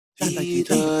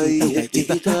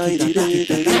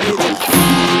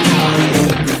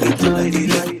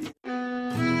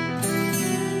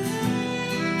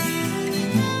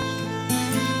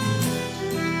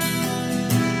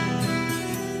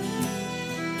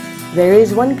There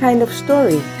is one kind of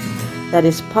story that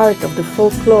is part of the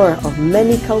folklore of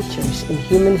many cultures in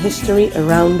human history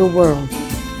around the world.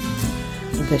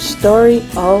 The story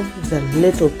of the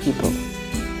little people.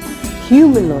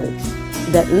 Humanoids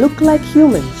that look like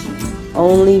humans,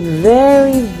 only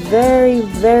very, very,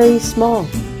 very small.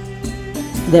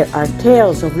 There are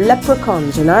tales of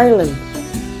leprechauns in Ireland,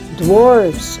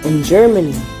 dwarves in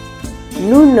Germany,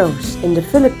 Nunos in the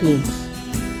Philippines,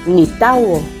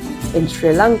 Nitawo in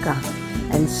Sri Lanka,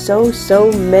 and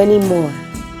so many more.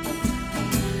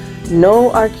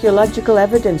 No archaeological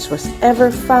evidence was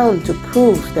ever found to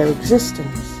prove their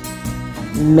existence.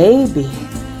 Maybe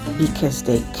because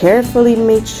they carefully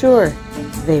made sure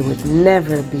they would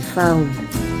never be found.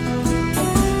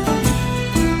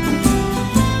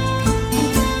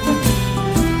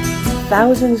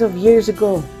 Thousands of years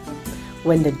ago,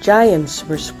 when the giants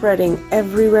were spreading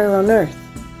everywhere on Earth,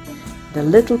 the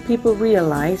little people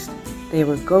realized they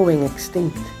were going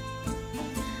extinct.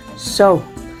 So,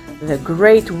 the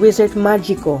great wizard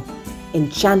Magico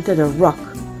enchanted a rock,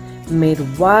 made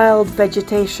wild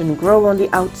vegetation grow on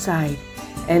the outside,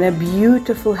 and a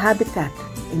beautiful habitat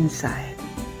inside.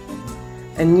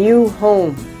 A new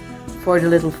home for the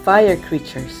little fire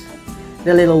creatures,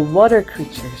 the little water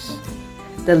creatures,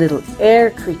 the little air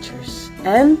creatures,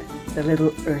 and the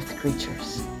little earth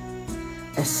creatures.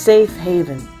 A safe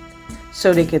haven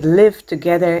so they could live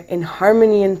together in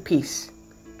harmony and peace,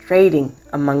 trading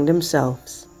among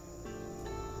themselves.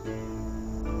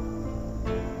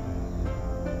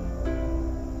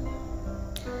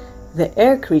 The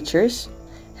air creatures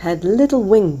had little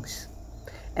wings,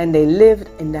 and they lived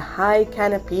in the high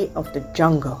canopy of the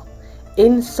jungle,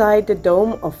 inside the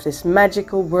dome of this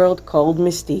magical world called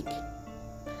Mythic.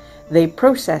 They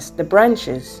processed the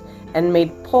branches and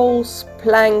made poles,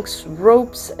 planks,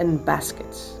 ropes, and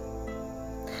baskets.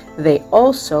 They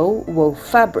also wove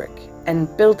fabric and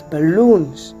built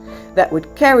balloons that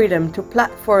would carry them to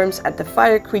platforms at the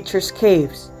fire creatures'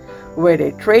 caves, where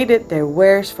they traded their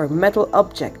wares for metal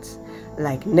objects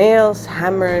like nails,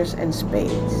 hammers, and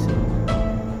spades.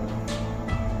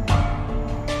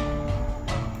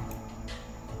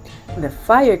 The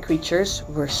fire creatures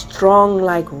were strong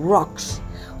like rocks,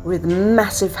 with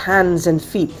massive hands and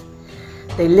feet.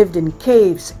 They lived in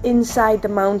caves inside the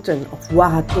mountain of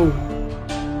Wahatu.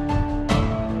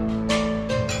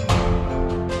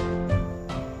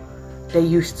 They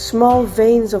used small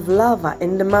veins of lava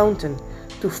in the mountain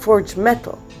to forge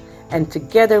metal, and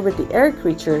together with the air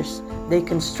creatures, they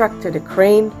constructed a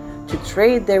crane to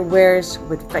trade their wares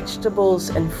with vegetables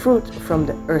and fruit from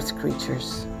the earth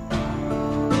creatures.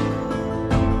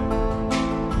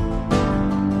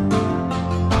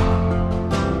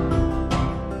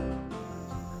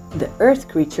 The earth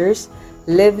creatures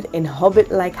lived in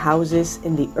hobbit-like houses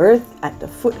in the earth at the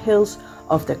foothills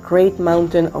of the great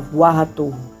mountain of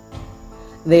Wahatu.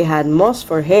 They had moss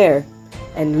for hair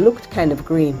and looked kind of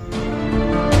green.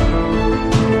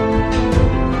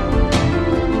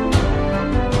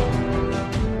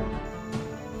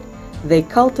 They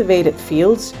cultivated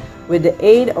fields with the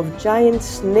aid of giant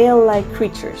snail-like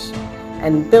creatures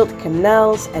and built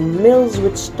canals and mills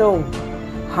with stone,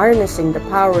 harnessing the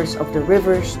powers of the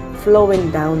rivers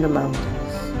flowing down the mountains.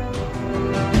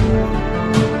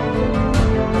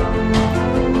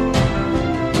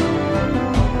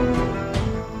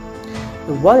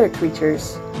 The water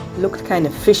creatures looked kind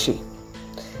of fishy.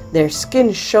 Their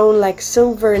skin shone like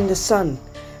silver in the sun,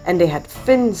 and they had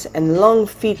fins and long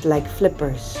feet like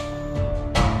flippers.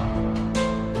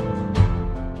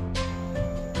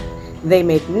 They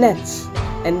made nets,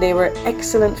 and they were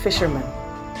excellent fishermen.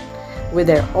 With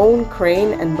their own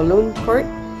crane and balloon port,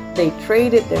 they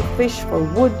traded their fish for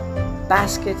wood,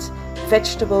 baskets,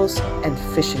 vegetables, and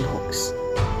fishing hooks.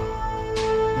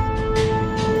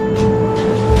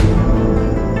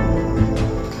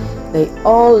 They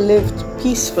all lived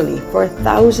peacefully for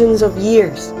thousands of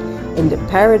years in the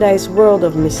paradise world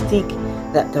of Mythic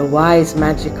that the wise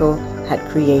Magico had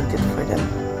created for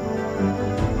them.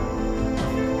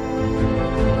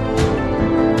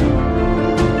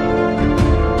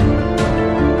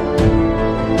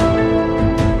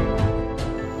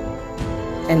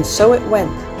 And so it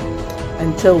went,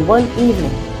 until one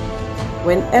evening,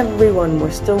 when everyone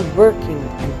was still working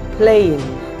and playing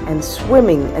and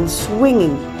swimming and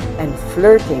swinging and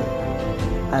flirting,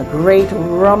 a great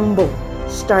rumble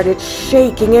started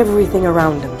shaking everything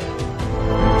around them.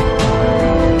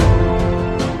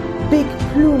 Big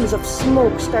plumes of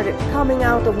smoke started coming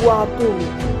out of Watu,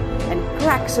 and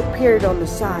cracks appeared on the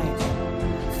sides.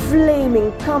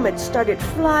 Flaming comets started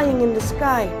flying in the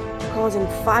sky, causing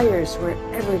fires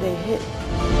wherever they hit.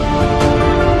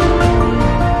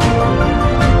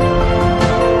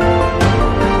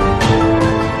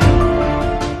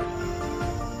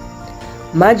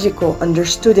 Magico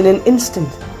understood in an instant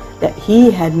that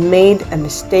he had made a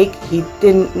mistake he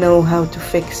didn't know how to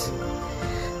fix.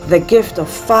 The gift of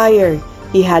fire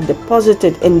he had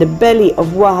deposited in the belly of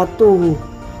Wahatuhu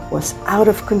was out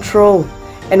of control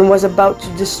and was about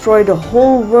to destroy the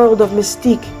whole world of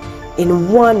Mythic in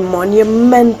one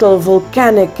monumental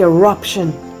volcanic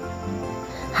eruption.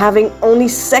 Having only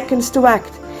seconds to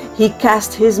act, he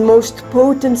cast his most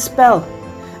potent spell,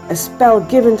 a spell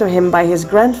given to him by his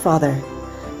grandfather,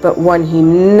 but one he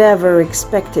never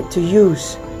expected to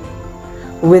use.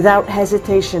 Without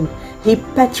hesitation, he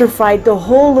petrified the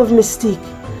whole of Mythic,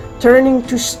 turning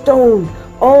to stone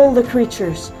all the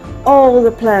creatures, all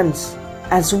the plants,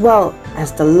 as well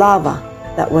as the lava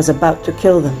that was about to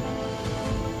kill them.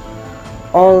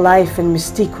 All life in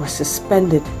Mythic was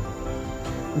suspended.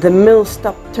 The mill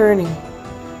stopped turning.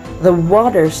 The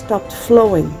water stopped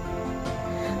flowing.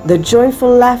 The joyful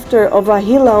laughter of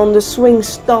Ahila on the swing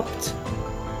stopped,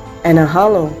 and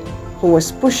Ahalo, who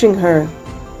was pushing her,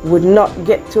 would not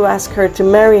get to ask her to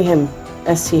marry him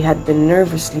as he had been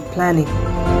nervously planning.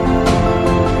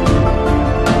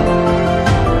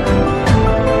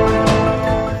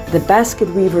 The basket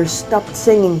weavers stopped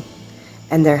singing,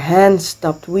 and their hands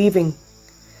stopped weaving.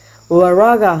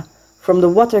 Uaraga from the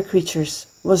water creatures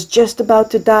was just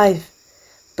about to dive,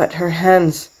 but her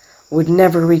hands would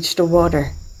never reach the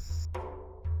water.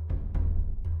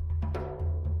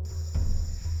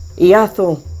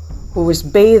 Iatho, who was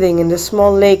bathing in the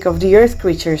small lake of the earth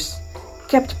creatures,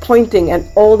 kept pointing at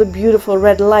all the beautiful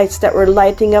red lights that were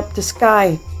lighting up the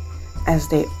sky as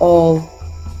they all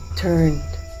turned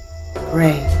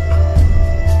gray.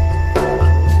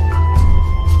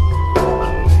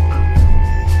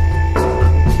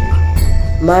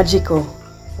 Magico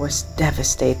was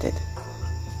devastated.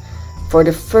 For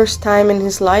the first time in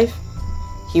his life,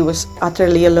 he was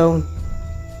utterly alone.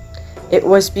 It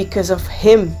was because of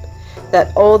him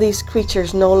that all these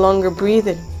creatures no longer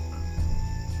breathed.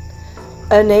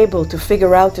 Unable to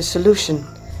figure out a solution,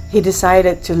 he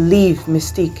decided to leave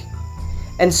Mythic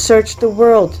and search the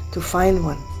world to find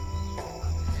one.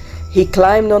 He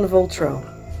climbed on Voltro,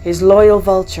 his loyal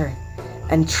vulture,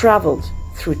 and traveled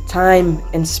through time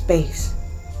and space.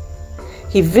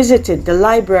 He visited the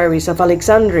libraries of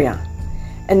Alexandria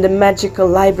and the magical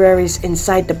libraries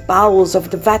inside the bowels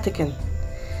of the Vatican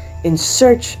in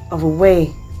search of a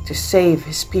way to save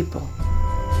his people.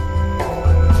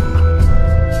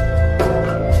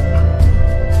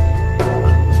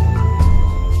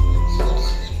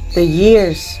 The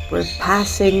years were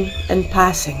passing and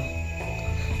passing,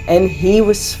 and he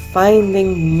was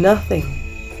finding nothing.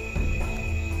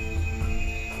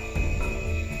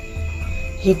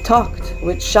 He talked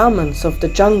with shamans of the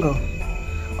jungle,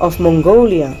 of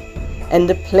Mongolia, and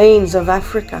the plains of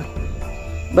Africa,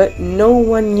 but no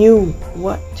one knew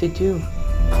what to do.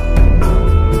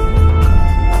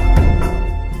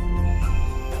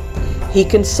 He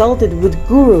consulted with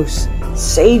gurus,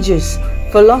 sages,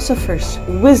 philosophers,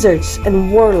 wizards,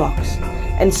 and warlocks,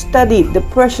 and studied the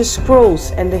precious scrolls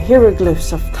and the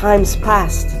hieroglyphs of times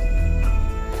past.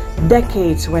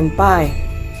 Decades went by,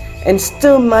 and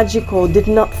still Magico did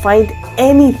not find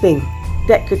anything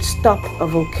that could stop a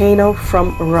volcano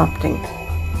from erupting.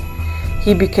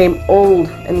 He became old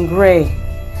and gray,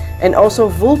 and also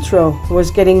Voltro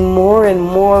was getting more and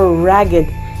more ragged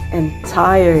and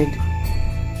tired.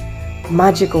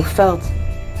 Magico felt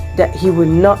that he would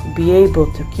not be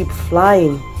able to keep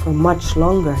flying for much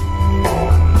longer.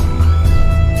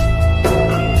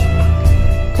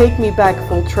 "Take me back,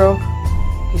 Voltro,"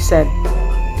 he said,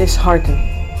 disheartened.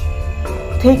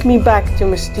 "Take me back to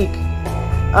Mythic.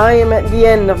 I am at the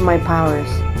end of my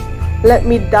powers. Let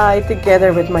me die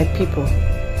together with my people.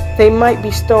 They might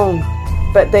be stone,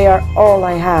 but they are all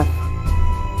I have."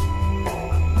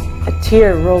 A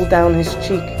tear rolled down his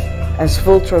cheek as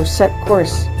Voltro set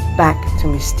course back to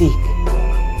Mythic.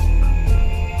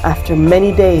 After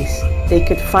many days, they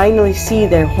could finally see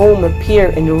their home appear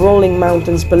in the rolling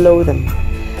mountains below them.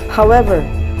 However,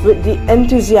 with the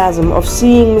enthusiasm of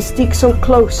seeing Mythic so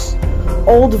close,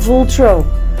 old Voltro,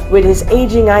 with his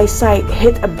aging eyesight,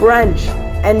 hit a branch,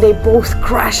 and they both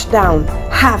crashed down,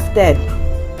 half dead.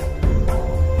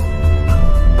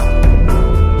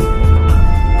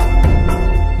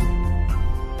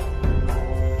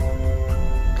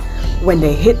 When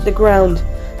they hit the ground,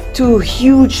 Two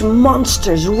huge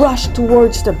monsters rushed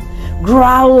towards them,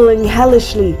 growling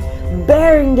hellishly,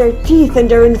 baring their teeth and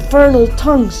their infernal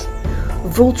tongues.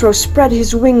 Vultro spread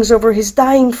his wings over his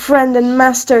dying friend and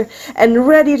master and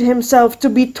readied himself to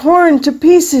be torn to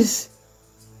pieces.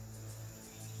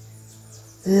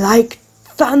 Like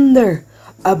thunder,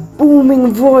 a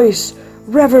booming voice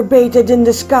reverberated in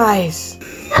the skies.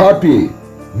 Happy!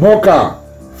 Mocha!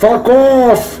 Fuck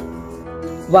off!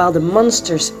 While the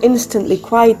monsters instantly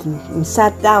quietened and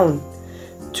sat down,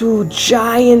 two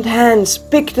giant hands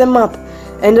picked them up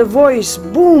and a voice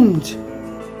boomed.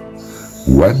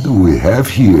 What do we have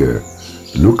here?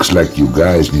 Looks like you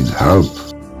guys need help.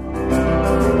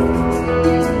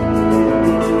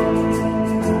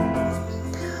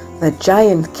 The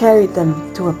giant carried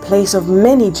them to a place of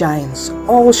many giants,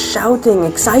 all shouting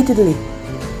excitedly.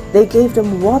 They gave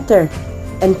them water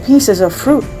and pieces of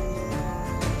fruit.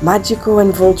 Magico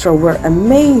and Vultro were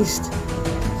amazed.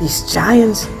 These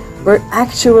giants were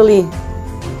actually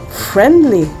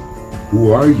friendly.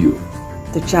 Who are you?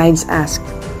 The giants asked,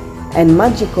 and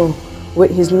Magico, with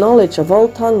his knowledge of all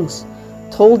tongues,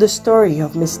 told the story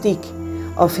of Mythic,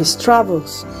 of his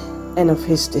travels, and of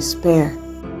his despair.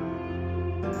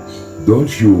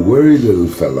 Don't you worry, little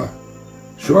fella.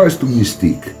 Show us to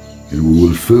Mythic, and we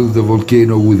will fill the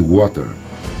volcano with water,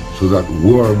 so that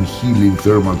warm, healing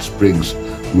thermal springs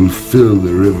will fill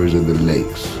the rivers and the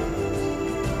lakes.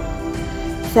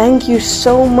 Thank you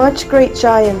so much, great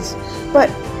giants, but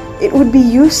it would be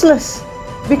useless,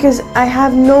 because I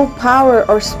have no power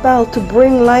or spell to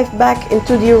bring life back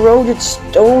into the eroded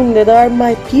stone that are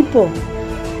my people.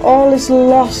 All is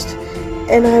lost,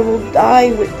 and I will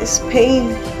die with this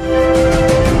pain.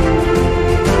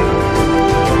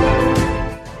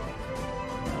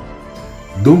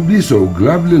 Don't be so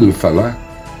glum, little fella.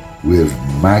 We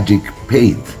have magic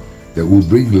paint that will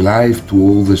bring life to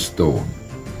all the stone.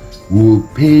 We will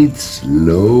paint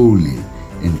slowly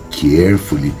and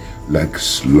carefully like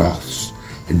sloths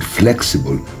and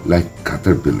flexible like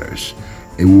caterpillars,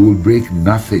 and we will break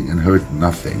nothing and hurt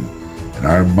nothing, and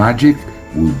our magic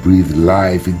will breathe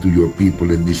life into your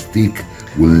people, and Mythic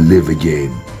will live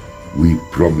again. We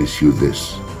promise you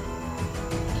this.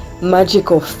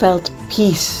 Magico felt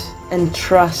peace and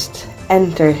trust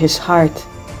enter his heart.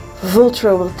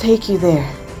 Vultro will take you there,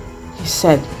 he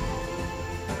said.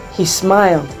 He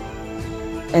smiled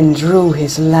and drew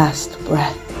his last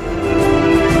breath.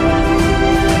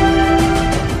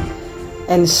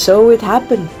 And so it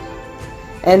happened.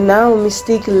 And now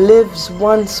Mythic lives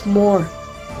once more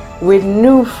with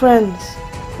new friends,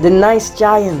 the nice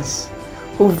giants,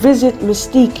 who visit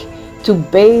Mythic to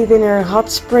bathe in her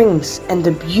hot springs and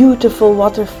the beautiful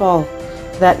waterfall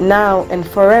that now and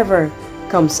forever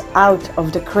comes out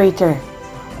of the crater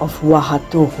of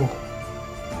Wahatohu.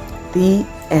 The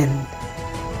end.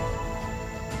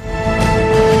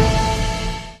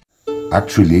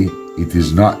 Actually, it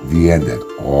is not the end at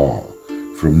all.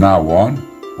 From now on,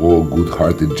 all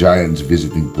good-hearted giants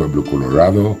visiting Pueblo,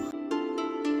 Colorado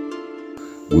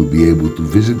will be able to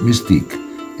visit Mythic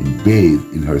and bathe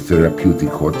in her therapeutic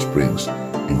hot springs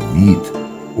and meet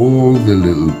all the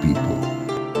little people.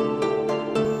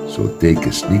 So take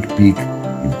a sneak peek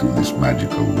into this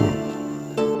magical world.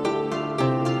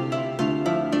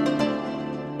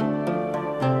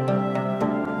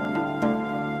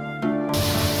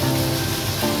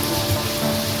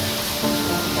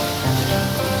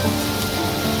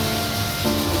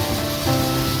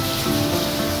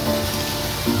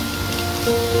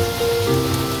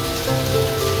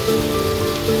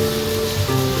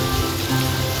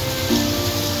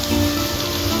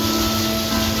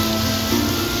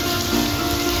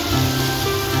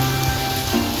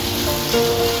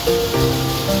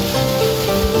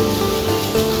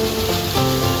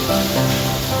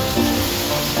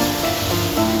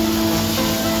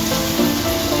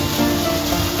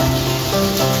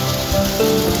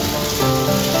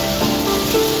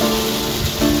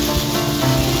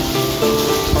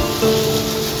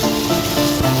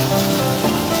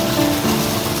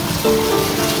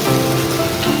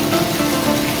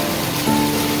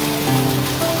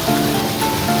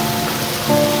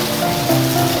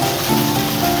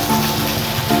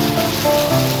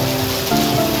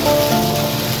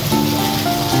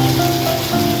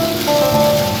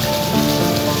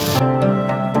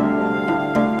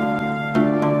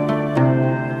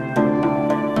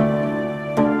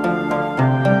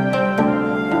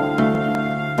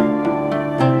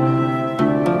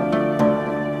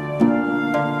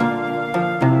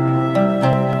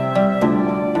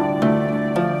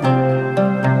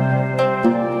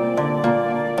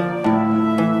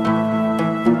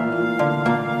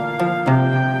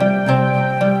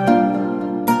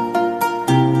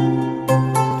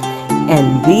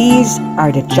 These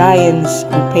are the giants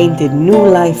who painted new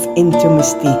life into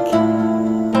Mythic.